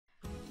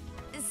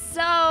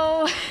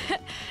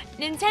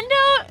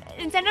Nintendo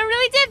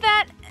really did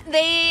that.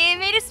 They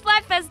made a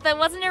Splatfest that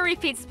wasn't a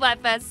repeat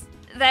Splatfest.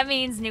 That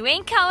means new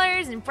ink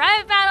colors and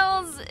private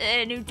battles,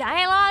 a new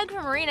dialogue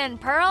from Marina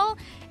and Pearl,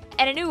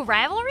 and a new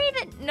rivalry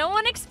that no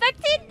one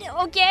expected,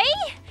 okay?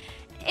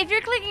 If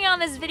you're clicking on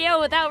this video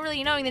without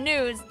really knowing the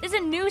news, there's a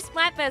new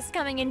Splatfest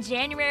coming in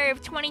January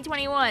of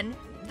 2021.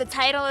 The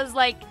title is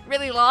like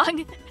really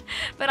long,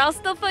 but I'll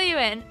still fill you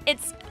in.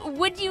 It's,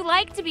 would you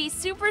like to be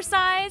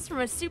supersized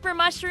from a super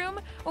mushroom,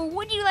 or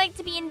would you like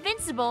to be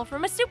invincible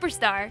from a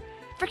superstar?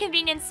 For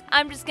convenience,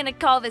 I'm just gonna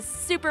call this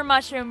Super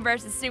Mushroom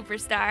versus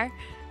Superstar.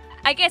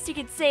 I guess you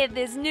could say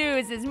this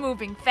news is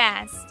moving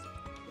fast.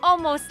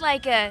 Almost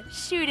like a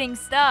shooting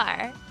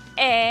star.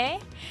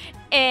 But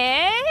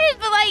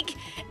like,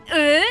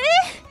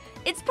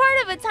 It's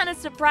part of a ton of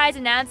surprise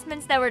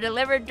announcements that were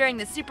delivered during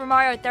the Super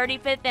Mario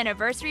 35th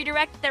Anniversary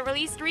Direct that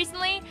released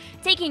recently,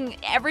 taking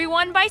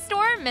everyone by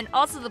storm, and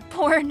also the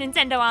poor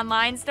Nintendo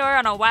Online store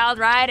on a wild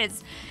ride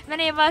as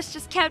many of us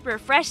just kept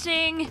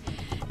refreshing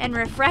and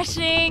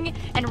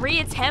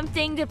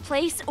reattempting to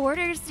place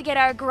orders to get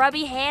our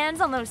grubby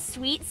hands on those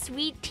sweet,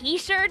 sweet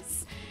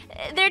t-shirts.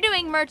 They're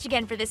doing merch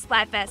again for this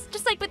Splatfest,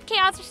 just like with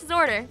Chaos vs.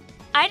 Order.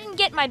 I didn't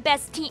get my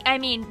best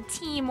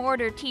Team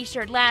Order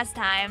t-shirt last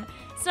time,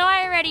 so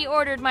I already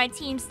ordered my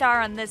Team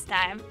Star on this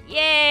time.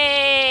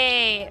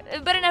 Yay!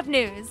 But enough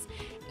news.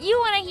 You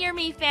want to hear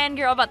me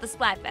fangirl about the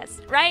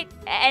Splatfest, right?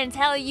 And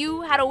tell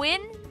you how to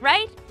win,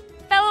 right?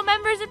 Fellow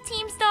members of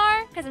Team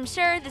Star? Because I'm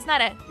sure there's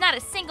not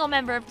a single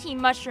member of Team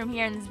Mushroom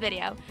here in this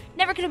video.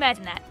 Never could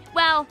imagine that.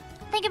 Well,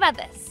 think about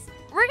this.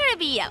 We're gonna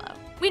be yellow.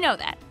 We know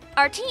that.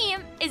 Our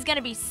team is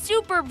gonna be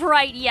super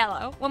bright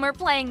yellow when we're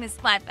playing this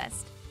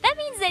Splatfest. That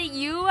means that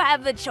you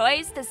have the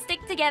choice to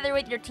stick together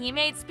with your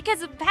teammates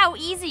because of how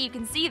easy you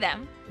can see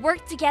them.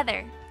 Work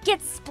together.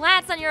 Get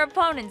splats on your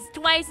opponents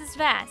twice as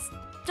fast.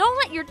 Don't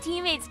let your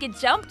teammates get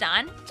jumped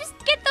on. Just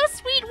get those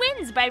sweet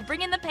wins by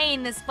bringing the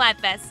pain this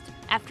Splatfest.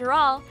 After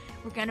all,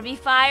 we're gonna be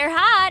fire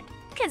hot,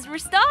 because we're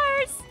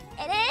stars.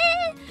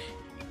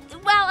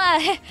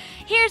 Well,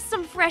 here's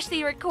some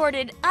freshly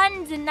recorded,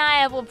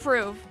 undeniable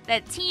proof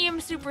that Team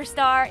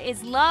Superstar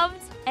is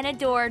loved and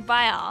adored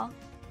by all.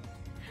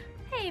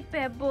 Hey,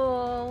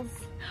 Pebbles.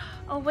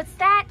 Oh, what's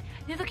that?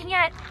 You're looking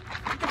at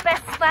the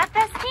best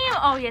Splatfest team?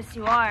 Oh, yes,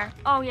 you are.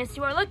 Oh, yes,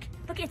 you are. Look,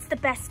 it's the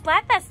best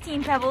Splatfest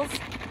team, Pebbles.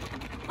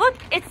 Look,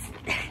 it's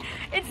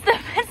the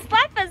best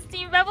Splatfest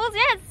team, Pebbles.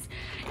 Yes,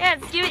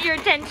 give it your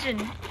attention.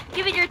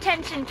 Give it your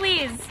attention,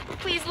 please.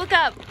 Please look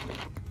up.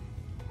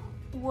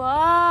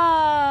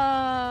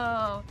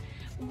 Whoa.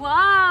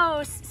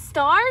 Whoa,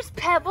 stars,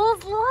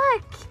 Pebbles,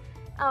 look.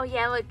 Oh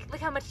yeah, look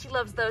how much she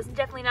loves those, and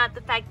definitely not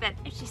the fact that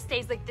if she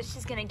stays like this,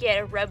 she's gonna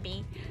get a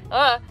rubby.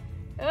 Oh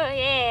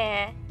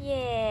yeah.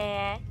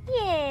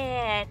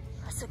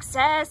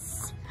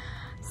 Success.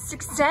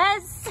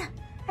 Success.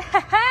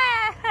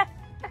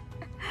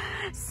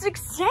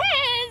 Success.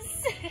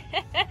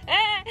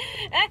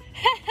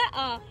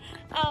 Oh,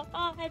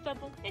 hi,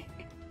 Bubble.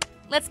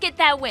 Let's get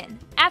that win.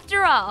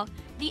 After all,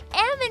 the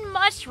M in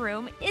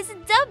Mushroom is a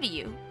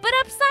W, but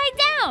upside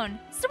down,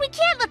 so we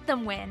can't let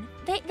them win.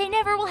 They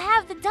never will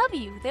have the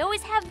W. They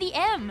always have the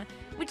M,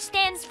 which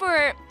stands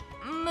for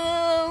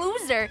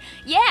loser.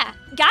 Yeah,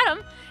 got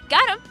him.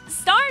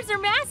 Stars are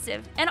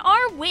massive, and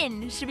our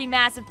win should be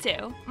massive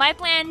too. My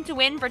plan to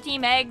win for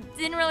Team Egg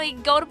didn't really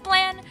go to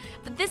plan,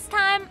 but this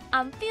time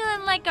I'm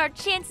feeling like our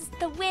chances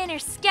to win are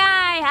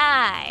sky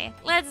high.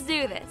 Let's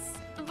do this.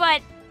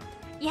 But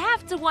you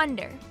have to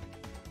wonder,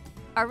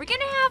 are we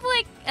gonna have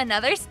like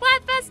another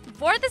Splatfest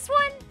before this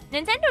one?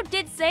 Nintendo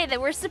did say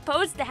that we're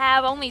supposed to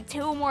have only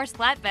 2 more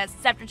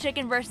Splatfests after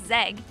Chicken vs.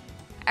 Egg.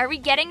 Are we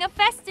getting a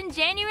fest in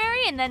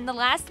January and then the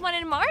last one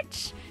in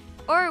March?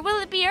 Or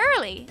will it be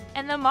early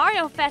and the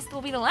Mario Fest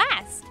will be the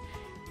last?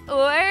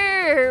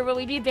 Or will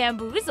we be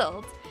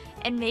bamboozled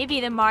and maybe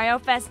the Mario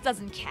Fest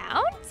doesn't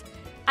count?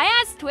 I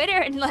asked Twitter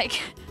and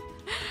like,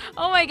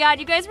 oh my god,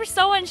 you guys were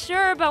so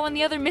unsure about when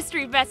the other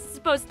Mystery Fest is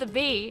supposed to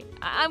be.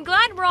 I'm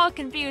glad we're all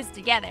confused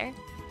together.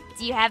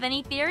 Do you have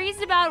any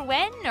theories about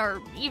when,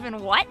 or even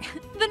what,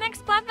 the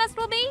next Splatfest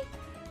will be?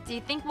 Do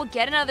you think we'll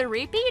get another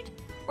repeat?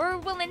 Or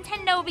will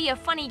Nintendo be a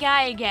funny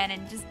guy again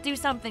and just do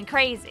something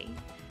crazy?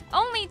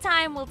 Only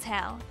time will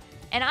tell.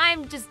 And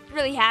I'm just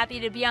really happy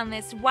to be on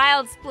this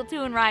wild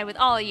Splatoon ride with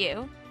all of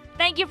you.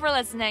 Thank you for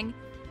listening.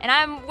 And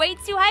I'm way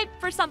too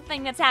hyped for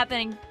something that's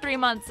happening 3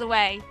 months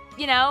away.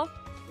 You know?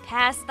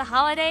 Past the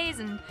holidays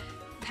and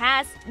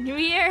past New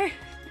Year.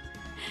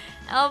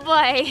 Oh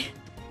boy.